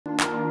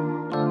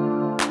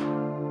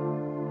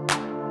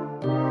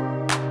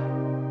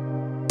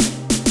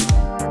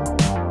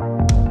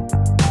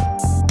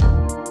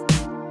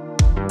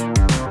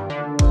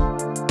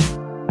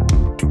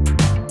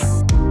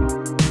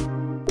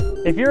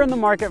If you're in the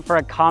market for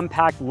a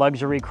compact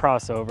luxury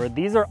crossover,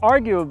 these are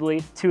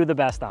arguably two of the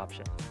best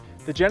options.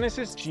 The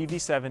Genesis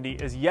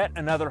GV70 is yet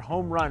another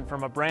home run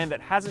from a brand that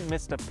hasn't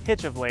missed a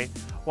pitch of late,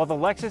 while the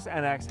Lexus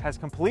NX has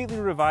completely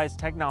revised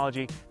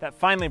technology that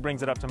finally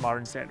brings it up to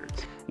modern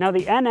standards. Now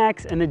the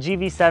NX and the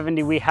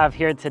GV70 we have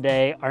here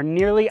today are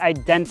nearly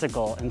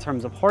identical in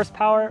terms of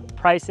horsepower,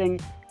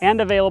 pricing,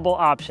 and available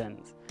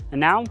options.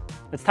 And now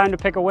it's time to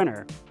pick a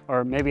winner.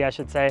 Or maybe I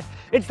should say,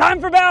 it's time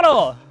for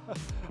battle!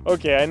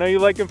 Okay, I know you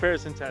like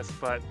comparison tests,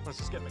 but let's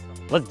just get in the car.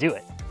 Let's do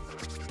it.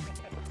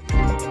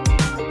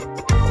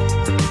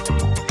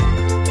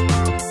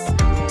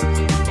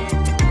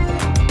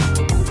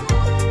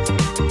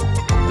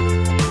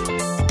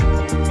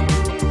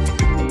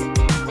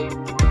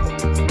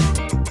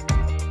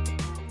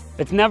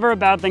 It's never a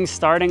bad thing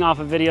starting off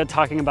a video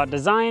talking about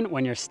design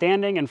when you're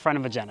standing in front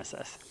of a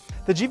Genesis.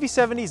 The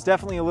GV70 is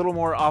definitely a little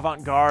more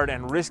avant-garde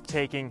and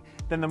risk-taking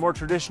than the more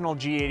traditional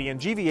G80 and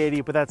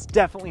GV80, but that's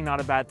definitely not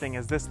a bad thing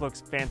as this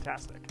looks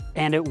fantastic.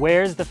 And it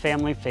wears the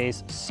family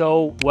face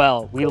so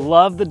well. We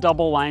love the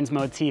double lines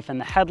motif in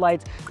the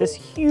headlights, this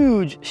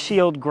huge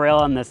shield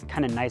grille and this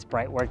kind of nice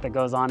bright work that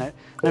goes on it.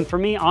 Then for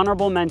me,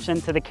 honorable mention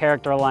to the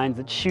character lines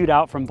that shoot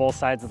out from both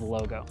sides of the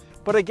logo.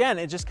 But again,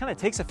 it just kind of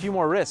takes a few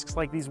more risks,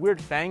 like these weird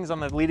fangs on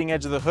the leading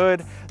edge of the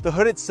hood. The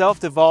hood itself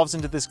devolves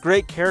into this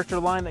great character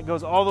line that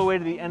goes all the way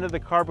to the end of the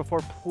car before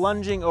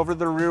plunging over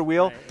the rear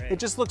wheel. Right. It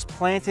just looks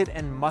planted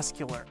and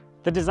muscular.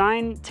 The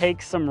design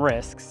takes some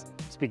risks.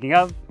 Speaking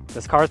of,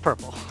 this car is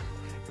purple.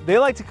 They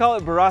like to call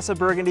it Barossa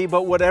Burgundy,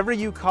 but whatever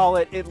you call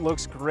it, it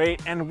looks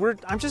great. And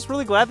I'm just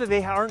really glad that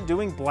they aren't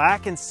doing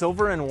black and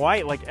silver and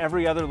white like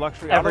every other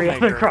luxury automaker. Every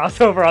other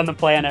crossover on the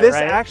planet, this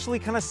right? actually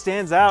kind of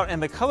stands out,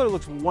 and the color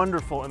looks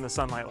wonderful in the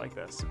sunlight like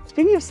this.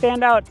 Speaking of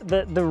standout,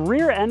 the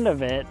rear end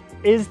of it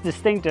is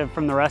distinctive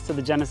from the rest of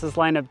the Genesis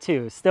lineup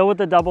too. Still with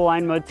the double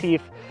line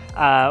motif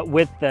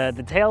with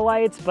the tail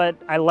lights, but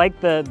I like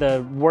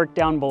the work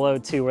down below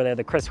too, where they have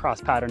the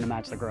crisscross pattern to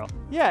match the grille.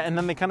 Yeah, and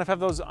then they kind of have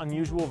those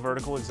unusual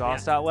vertical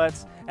exhaust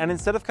outlets, and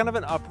instead of kind of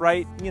an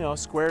upright, you know,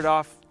 squared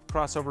off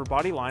crossover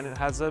body line, it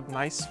has a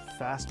nice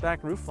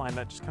fastback roof line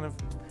that just kind of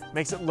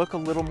makes it look a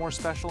little more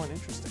special and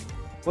interesting.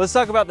 Let's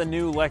talk about the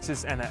new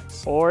Lexus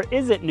NX. Or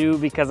is it new?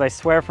 Because I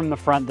swear from the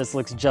front, this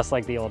looks just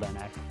like the old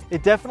NX.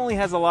 It definitely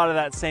has a lot of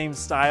that same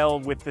style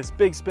with this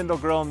big spindle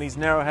grille and these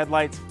narrow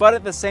headlights, but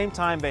at the same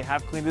time, they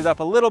have cleaned it up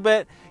a little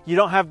bit. You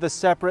don't have the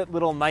separate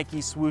little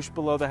Nike swoosh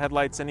below the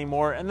headlights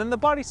anymore, and then the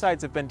body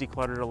sides have been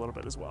decluttered a little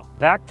bit as well.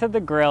 Back to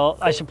the grille,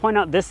 I should point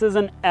out this is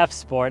an F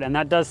Sport, and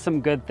that does some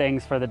good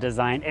things for the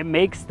design. It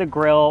makes the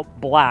grille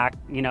black,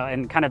 you know,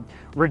 and kind of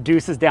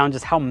reduces down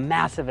just how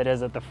massive it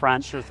is at the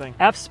front. Sure thing.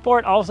 F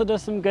Sport also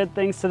does some good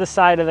things to the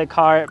side of the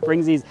car. It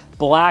brings these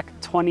black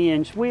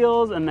 20-inch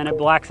wheels, and then it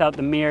blacks out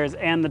the mirrors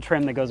and the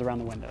trim that goes around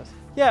the windows.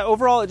 Yeah,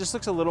 overall it just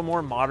looks a little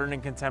more modern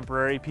and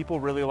contemporary. People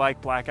really like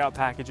blackout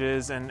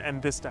packages,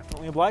 and this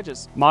definitely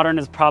obliges. Modern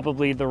is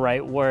probably the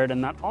right word,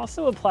 and that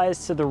also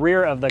applies to the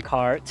rear of the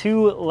car.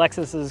 To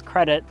Lexus's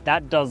credit,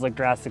 that does look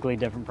drastically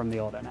different from the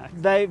old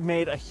NX. They've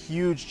made a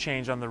huge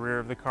change on the rear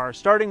of the car,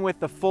 starting with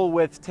the full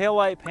width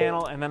taillight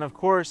panel, and then of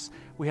course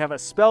we have a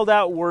spelled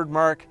out word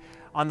mark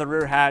on the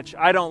rear hatch.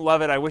 I don't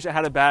love it. I wish it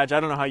had a badge. I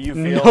don't know how you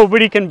feel.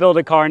 Nobody can build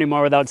a car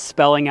anymore without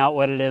spelling out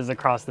what it is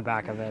across the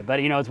back of it,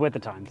 but you know, it's with the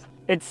times.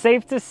 It's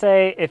safe to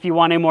say if you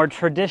want a more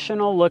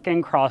traditional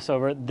looking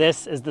crossover,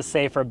 this is the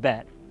safer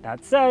bet.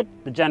 That said,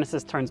 the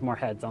Genesis turns more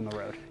heads on the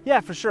road.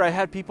 Yeah, for sure. I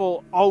had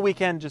people all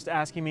weekend just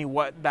asking me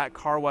what that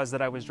car was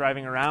that I was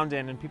driving around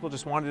in, and people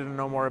just wanted to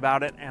know more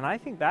about it. And I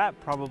think that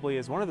probably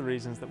is one of the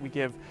reasons that we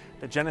give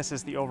the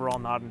Genesis the overall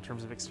nod in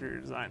terms of exterior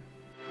design.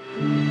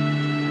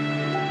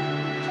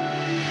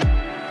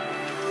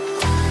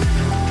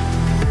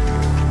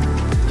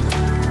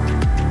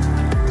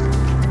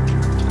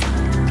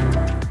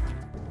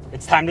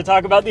 It's time to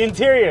talk about the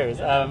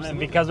interiors. And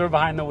because we're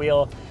behind the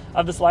wheel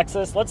of this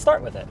Lexus, let's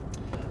start with it.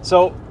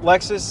 So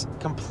Lexus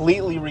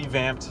completely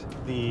revamped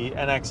the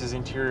NX's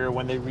interior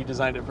when they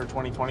redesigned it for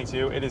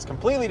 2022. It is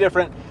completely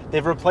different.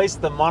 They've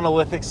replaced the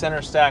monolithic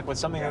center stack with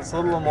something that's a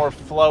little more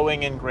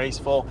flowing and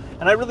graceful,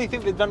 and I really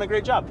think they've done a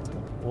great job.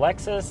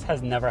 Lexus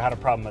has never had a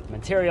problem with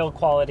material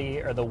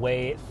quality or the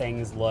way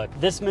things look.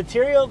 This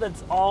material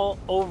that's all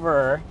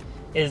over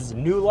is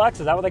New Lux,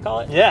 is that what they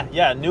call it?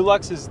 Yeah, New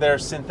Lux is their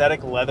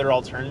synthetic leather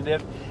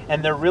alternative,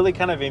 and they're really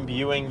kind of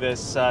imbuing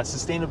this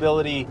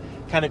sustainability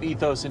kind of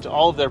ethos into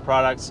all of their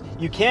products.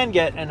 You can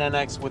get an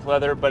NX with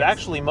leather, but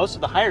actually most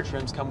of the higher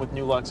trims come with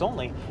New Lux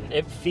only.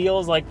 It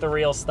feels like the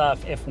real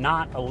stuff, if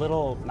not a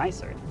little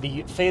nicer.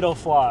 The fatal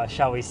flaw,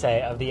 shall we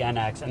say, of the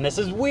NX, and this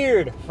is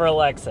weird for a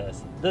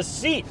Lexus, the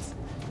seats.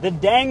 The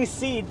dang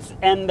seats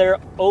and their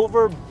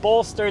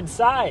over-bolstered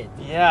sides.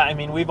 Yeah, I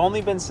mean, we've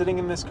only been sitting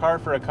in this car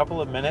for a couple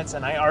of minutes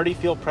and I already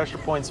feel pressure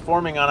points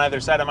forming on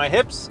either side of my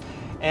hips,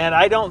 and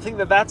I don't think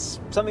that that's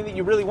something that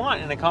you really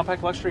want in a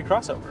compact luxury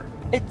crossover.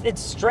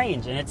 It's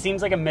strange, and it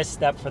seems like a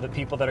misstep for the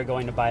people that are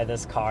going to buy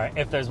this car.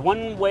 If there's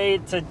one way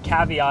to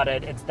caveat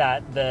it, it's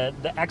that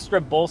the extra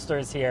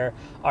bolsters here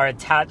are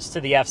attached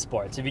to the F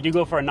Sport. So if you do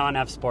go for a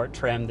non-F Sport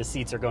trim, the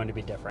seats are going to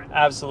be different.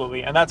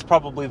 Absolutely, and that's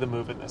probably the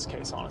move in this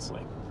case,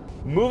 honestly.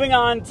 Moving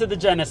on to the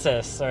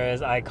Genesis, or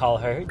as I call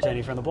her,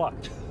 Jenny from the block.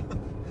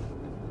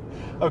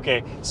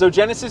 Okay, so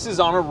Genesis is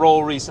on a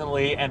roll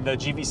recently, and the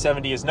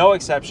GV70 is no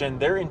exception.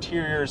 Their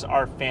interiors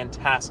are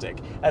fantastic.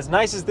 As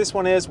nice as this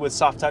one is, with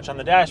soft touch on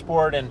the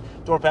dashboard and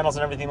door panels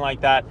and everything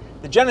like that,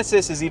 the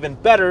Genesis is even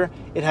better.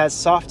 It has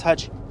soft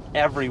touch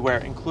everywhere,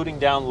 including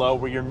down low,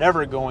 where you're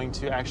never going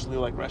to actually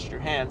like rest your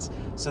hands.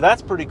 So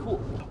that's pretty cool.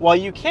 While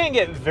you can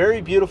get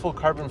very beautiful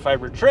carbon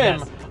fiber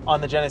trim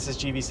on the Genesis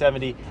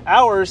GV70,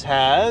 ours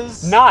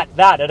has... Not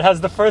that. It has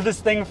the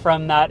furthest thing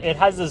from that. It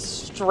has a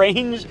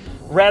strange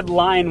red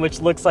line, which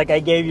looks like I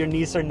gave your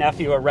niece or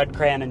nephew a red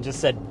crayon and just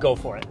said, go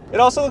for it. It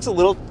also looks a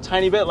little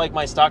tiny bit like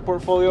my stock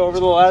portfolio over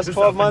the last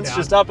 12 months,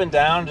 just up and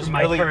down. Just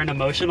my current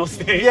emotional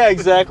state. Yeah,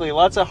 exactly.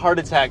 Lots of heart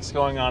attacks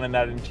going on in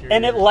that interior.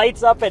 And it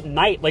lights up at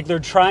night, like they're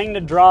trying to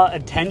draw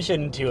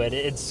attention to it.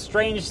 It's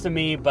strange to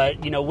me,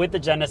 but you know, with the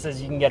Genesis,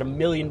 you can get a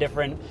million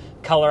different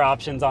color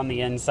options on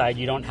the inside.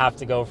 You don't have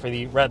to go for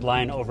the red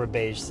line over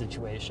beige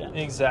situation.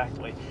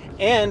 Exactly.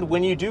 And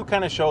when you do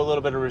kind of show a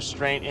little bit of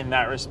restraint in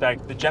that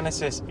respect, the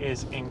Genesis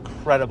is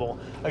incredible.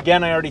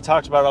 Again, I already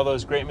talked about all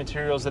those great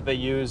materials that they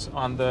use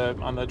on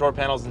the door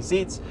panels and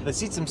seats. The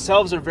seats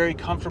themselves are very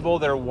comfortable.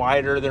 They're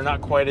wider. They're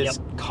not quite as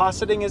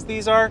cosseting as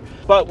these are.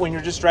 But when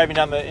you're just driving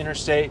down the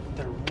interstate,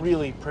 they're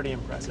really pretty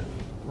impressive.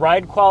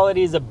 Ride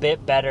quality is a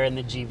bit better in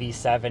the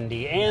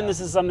GV70, and this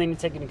is something to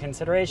take into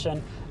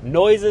consideration.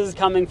 Noises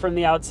coming from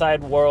the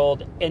outside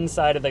world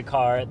inside of the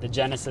car, the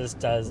Genesis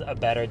does a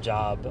better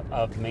job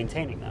of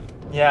maintaining them.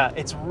 Yeah,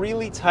 it's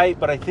really tight,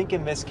 but I think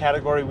in this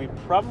category, we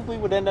probably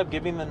would end up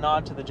giving the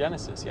nod to the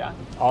Genesis, yeah?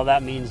 All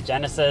that means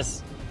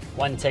Genesis,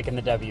 one tick in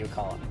the W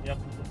column. Yep.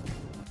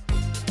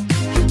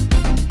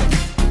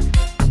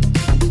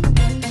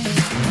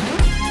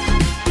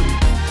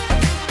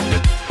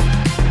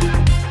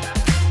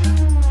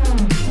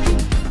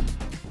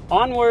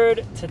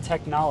 Onward to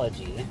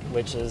technology,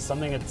 which is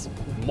something that's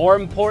more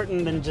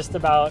important than just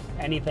about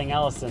anything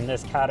else in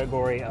this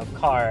category of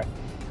car.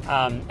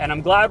 And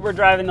I'm glad we're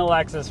driving the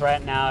Lexus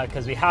right now,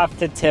 because we have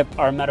to tip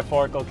our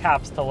metaphorical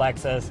caps to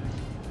Lexus.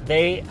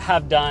 They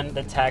have done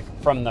the tech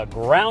from the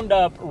ground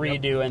up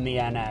redo in the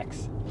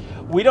NX.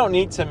 We don't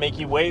need to make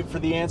you wait for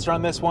the answer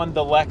on this one.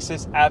 The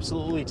Lexus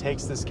absolutely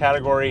takes this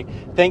category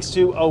thanks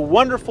to a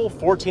wonderful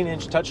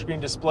 14-inch touchscreen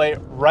display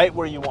right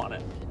where you want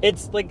it.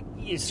 It's like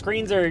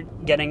screens are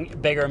getting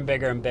bigger and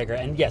bigger and bigger.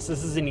 And yes,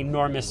 this is an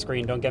enormous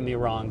screen, don't get me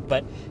wrong,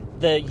 but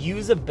the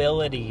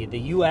usability,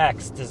 the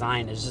UX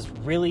design is just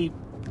really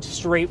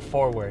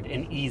straightforward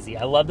and easy.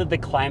 I love that the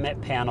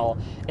climate panel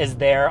is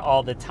there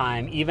all the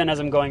time. Even as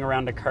I'm going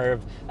around a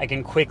curve, I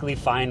can quickly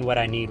find what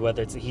I need,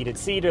 whether it's a heated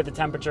seat or the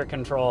temperature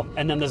control.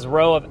 And then this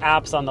row of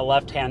apps on the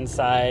left-hand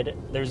side.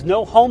 There's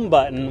no home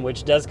button,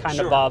 which does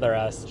kind of bother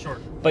us.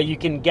 But you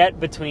can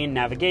get between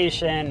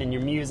navigation and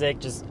your music,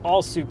 just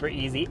all super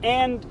easy.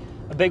 And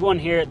a big one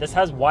here, this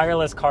has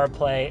wireless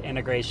CarPlay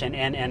integration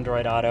and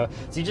Android Auto.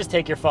 So you just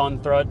take your phone,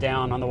 throw it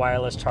down on the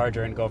wireless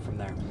charger, and go from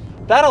there.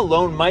 That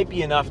alone might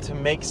be enough to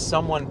make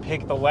someone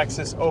pick the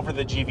Lexus over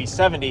the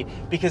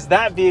GV70, because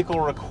that vehicle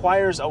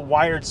requires a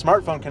wired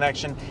smartphone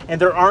connection,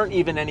 and there aren't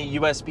even any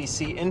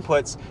USB-C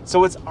inputs,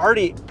 so it's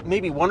already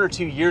maybe 1 or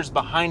 2 years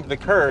behind the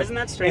curve. Isn't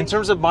that strange? In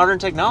terms of modern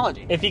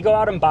technology. If you go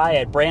out and buy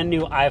a brand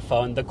new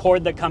iPhone, the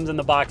cord that comes in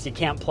the box, you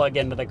can't plug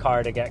into the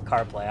car to get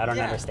CarPlay. I don't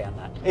understand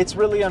that. It's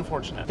really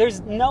unfortunate. There's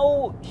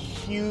no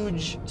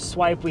huge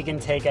swipe we can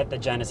take at the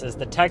Genesis.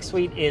 The tech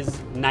suite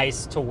is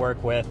nice to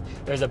work with.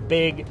 There's a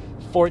big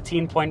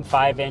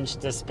 14.5-inch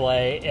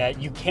display.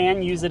 You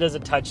can use it as a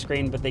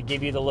touchscreen, but they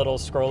give you the little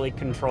scrolly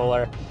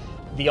controller.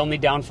 The only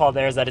downfall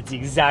there is that it's the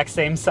exact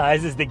same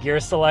size as the gear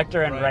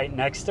selector and right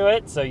next to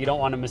it, so you don't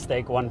want to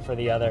mistake one for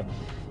the other.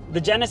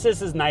 The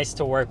Genesis is nice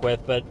to work with,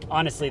 but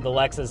honestly, the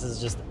Lexus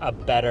is just a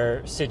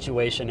better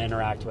situation to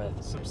interact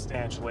with.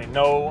 Substantially.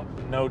 No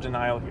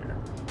denial here.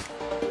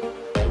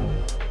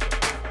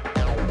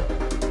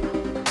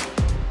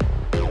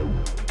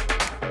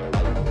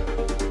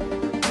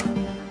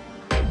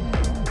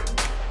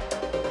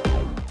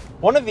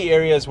 One of the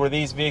areas where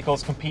these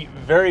vehicles compete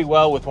very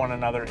well with one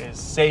another is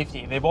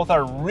safety. They both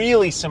are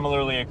really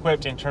similarly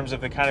equipped in terms of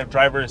the kind of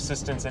driver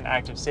assistance and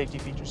active safety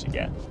features you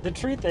get. The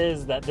truth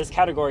is that this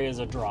category is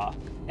a draw.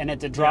 And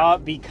it's a draw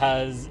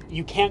because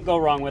you can't go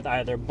wrong with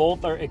either.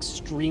 Both are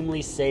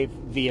extremely safe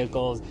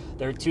vehicles.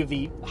 They're two of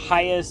the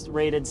highest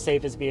rated,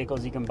 safest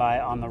vehicles you can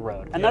buy on the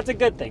road. And that's a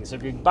good thing. So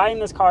if you're buying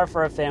this car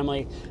for a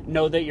family,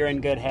 know that you're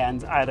in good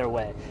hands either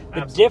way.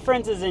 The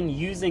difference is in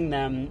using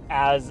them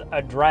as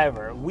a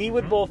driver. We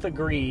would both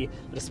agree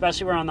that,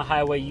 especially when we're on the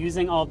highway,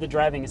 using all the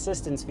driving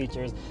assistance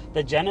features,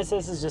 the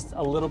Genesis is just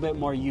a little bit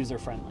more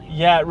user-friendly.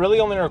 Yeah, it really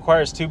only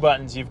requires 2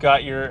 buttons. You've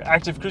got your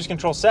active cruise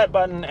control set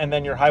button and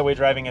then your highway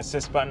driving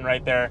assist button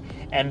right there,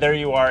 and there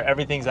you are.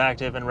 Everything's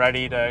active and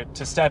ready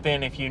to step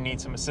in if you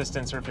need some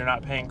assistance or if you're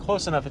not paying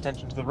close enough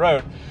attention to the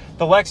road.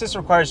 The Lexus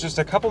requires just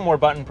a couple more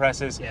button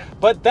presses,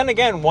 but then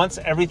again, once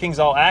everything's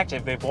all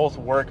active, they both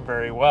work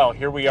very well.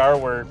 Here we are,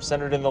 we're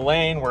centered in the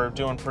lane, we're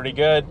doing pretty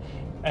good,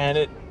 and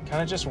it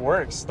kind of just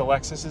works. The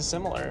Lexus is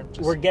similar.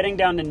 We're getting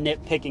down to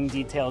nitpicking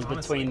details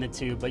between the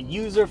two, but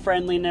user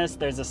friendliness,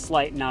 there's a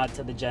slight nod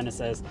to the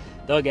Genesis.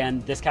 Though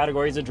again, this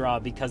category is a draw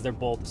because they're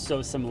both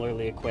so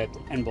similarly equipped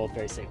and both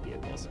very safe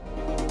vehicles.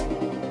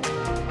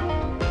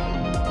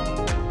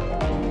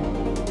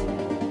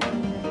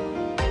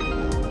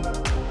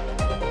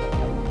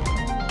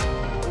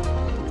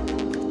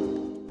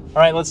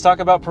 All right, let's talk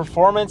about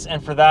performance,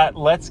 and for that,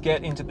 let's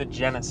get into the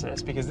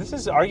Genesis, because this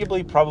is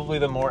arguably probably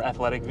the more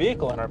athletic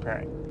vehicle in our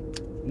pairing.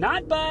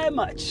 Not by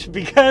much,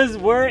 because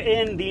we're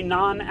in the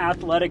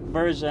non-athletic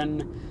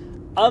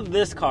version of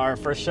this car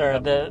for sure.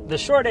 The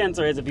short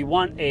answer is if you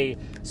want a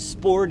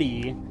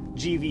sporty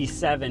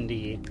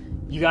GV70,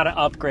 you got to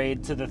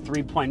upgrade to the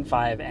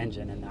 3.5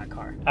 engine in that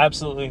car.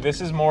 Absolutely.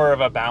 This is more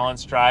of a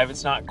balanced drive.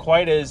 It's not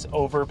quite as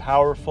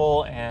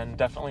overpowerful and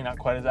definitely not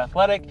quite as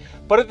athletic,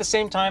 but at the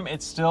same time,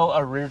 it's still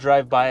a rear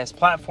drive bias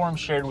platform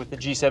shared with the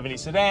G70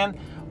 sedan,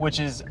 which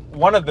is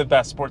one of the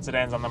best sports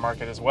sedans on the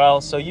market as well.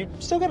 So you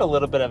still get a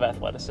little bit of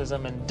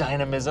athleticism and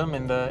dynamism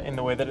in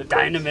the way that it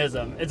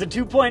dynamism. It's a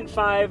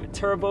 2.5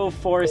 turbo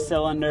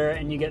 4-cylinder,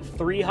 and you get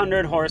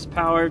 300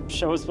 horsepower.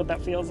 Show us what that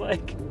feels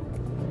like.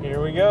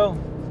 Here we go.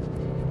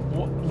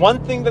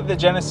 One thing that the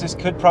Genesis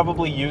could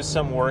probably use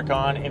some work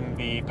on in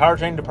the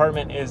powertrain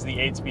department is the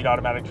 8-speed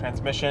automatic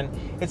transmission.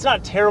 It's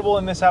not terrible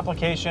in this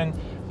application,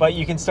 but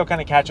you can still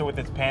kind of catch it with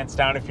its pants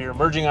down if you're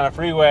merging on a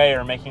freeway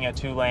or making a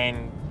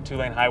two-lane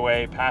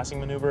highway passing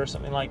maneuver or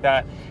something like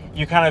that.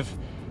 You kind of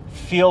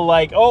feel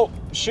like, oh,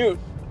 shoot,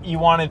 you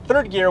wanted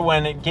third gear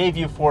when it gave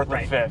you fourth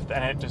and fifth,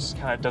 and it just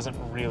kind of doesn't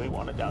really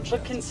want to downshift.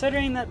 But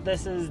considering that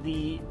this is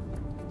the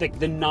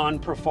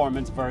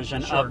non-performance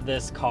version of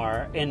this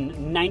car, in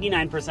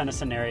 99% of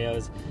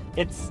scenarios,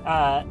 it's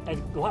a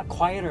lot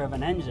quieter of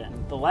an engine.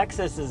 The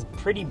Lexus is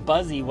pretty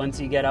buzzy once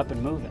you get up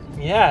and moving.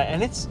 Yeah,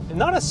 and it's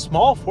not a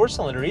small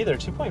 4-cylinder either.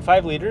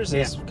 2.5 liters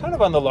is kind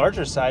of on the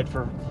larger side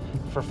for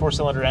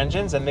 4-cylinder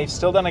engines, and they've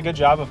still done a good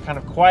job of kind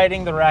of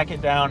quieting the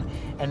racket down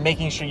and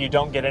making sure you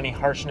don't get any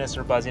harshness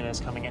or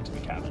buzziness coming into the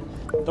cabin.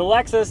 The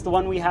Lexus, the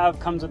one we have,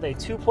 comes with a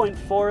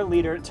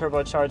 2.4-liter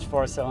turbocharged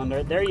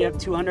 4-cylinder. There you have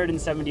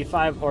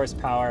 275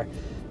 horsepower.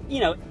 You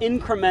know,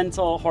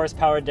 incremental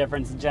horsepower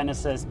difference.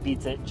 Genesis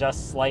beats it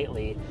just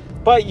slightly.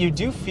 But you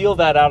do feel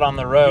that out on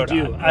the road.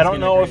 You do. I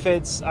don't know if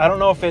it's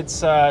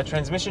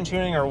transmission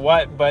tuning or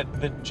what, but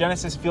the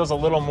Genesis feels a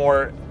little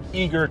more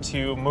eager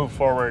to move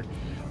forward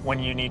when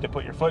you need to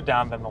put your foot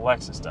down than the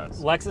Lexus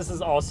does. Lexus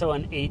is also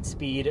an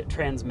 8-speed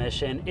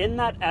transmission. In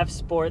that F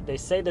Sport, they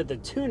say that the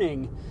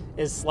tuning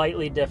is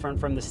slightly different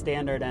from the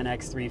standard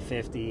NX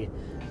 350.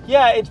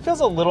 Yeah, it feels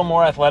a little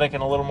more athletic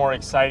and a little more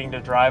exciting to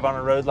drive on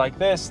a road like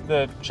this.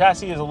 The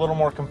chassis is a little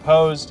more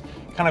composed,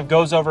 kind of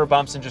goes over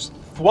bumps and just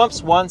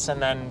thwumps once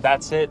and then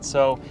that's it.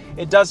 So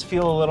it does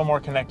feel a little more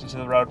connected to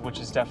the road, which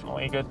is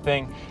definitely a good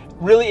thing.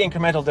 Really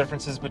incremental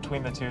differences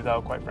between the two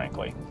though, quite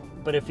frankly.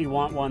 But if you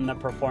want one that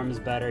performs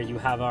better, you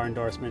have our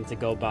endorsement to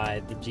go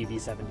buy the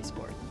GV70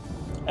 Sport.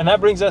 And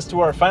that brings us to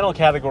our final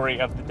category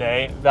of the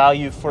day,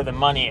 value for the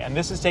money. And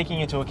this is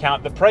taking into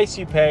account the price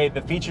you pay,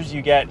 the features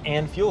you get,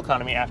 and fuel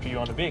economy after you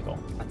own the vehicle.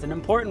 That's an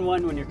important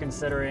one when you're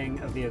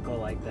considering a vehicle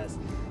like this.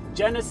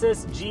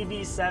 Genesis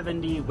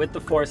GV70 with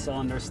the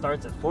 4-cylinder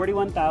starts at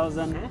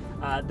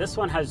 $41,000. This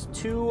one has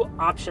 2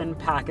 option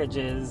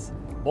packages,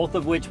 both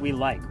of which we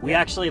like. We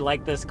actually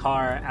like this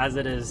car as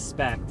it is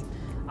spec'd.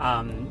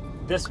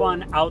 This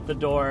one out the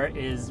door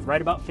is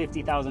right about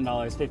 $50,000,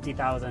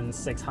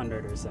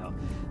 $50,600 or so.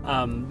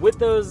 With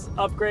those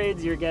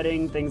upgrades, you're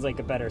getting things like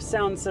a better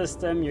sound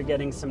system, you're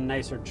getting some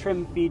nicer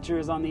trim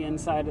features on the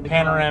inside of the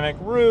panoramic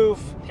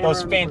roof,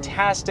 those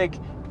fantastic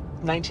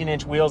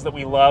 19-inch wheels that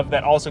we love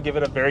that also give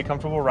it a very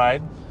comfortable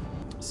ride.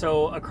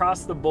 So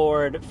across the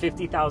board,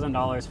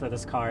 $50,000 for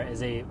this car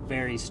is a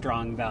very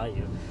strong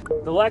value.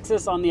 The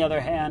Lexus, on the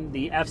other hand,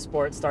 the F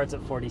Sport starts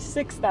at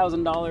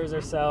 $46,000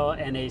 or so,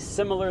 and a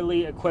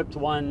similarly equipped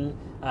one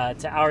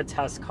to our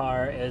test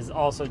car is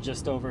also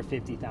just over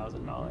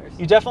 $50,000.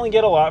 You definitely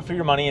get a lot for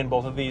your money in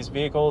both of these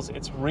vehicles.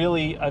 It's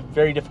really a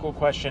very difficult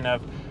question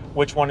of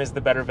which one is the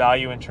better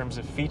value in terms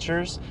of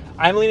features.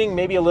 I'm leaning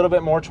maybe a little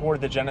bit more toward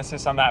the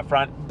Genesis on that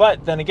front,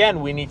 but then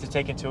again, we need to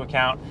take into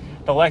account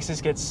the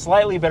Lexus gets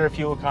slightly better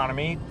fuel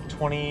economy,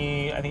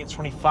 I think it's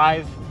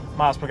 25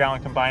 miles per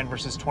gallon combined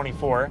versus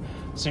 24.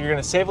 So you're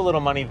gonna save a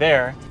little money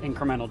there.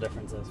 Incremental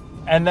differences.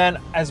 And then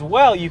as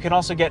well, you can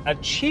also get a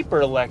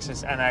cheaper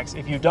Lexus NX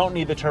if you don't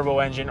need the turbo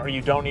engine or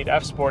you don't need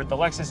F Sport. The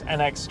Lexus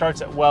NX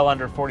starts at well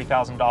under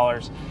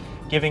 $40,000,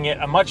 giving it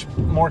a much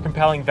more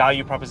compelling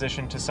value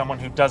proposition to someone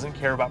who doesn't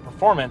care about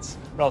performance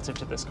relative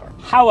to this car.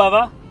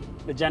 However,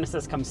 the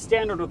Genesis comes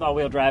standard with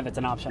all-wheel drive. It's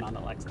an option on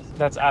the Lexus.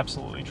 That's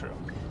absolutely true.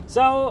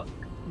 So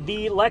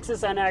the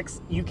Lexus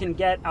NX, you can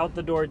get out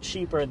the door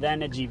cheaper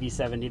than a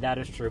GV70, that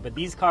is true. But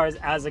these cars,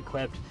 as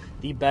equipped,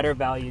 the better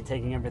value,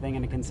 taking everything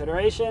into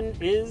consideration,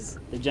 is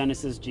the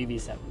Genesis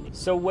GV70.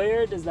 So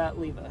where does that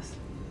leave us?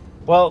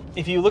 Well,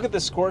 if you look at the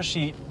score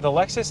sheet, the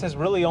Lexus has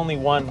really only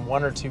won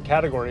 1 or 2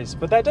 categories,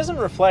 but that doesn't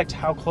reflect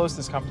how close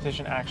this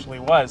competition actually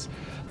was.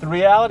 The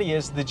reality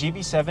is the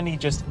GV70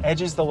 just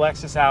edges the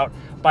Lexus out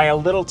by a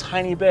little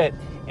tiny bit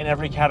in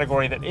every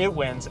category that it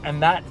wins,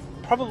 and that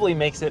probably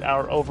makes it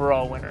our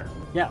overall winner.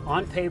 Yeah,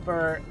 on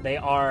paper, they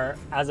are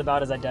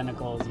about as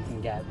identical as you can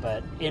get,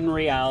 but in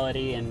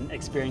reality and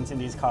experiencing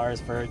these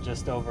cars for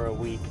just over a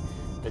week,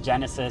 the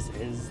Genesis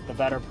is the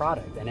better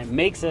product, and it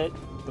makes it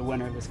the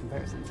winner of this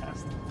comparison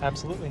test.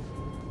 Absolutely.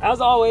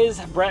 As always,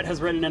 Brett has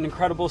written an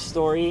incredible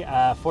story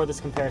for this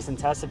comparison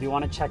test. If you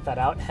want to check that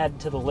out, head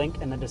to the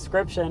link in the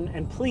description,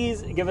 and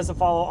please give us a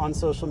follow on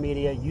social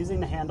media using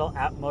the handle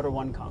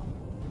 @Motor1Com.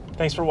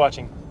 Thanks for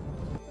watching.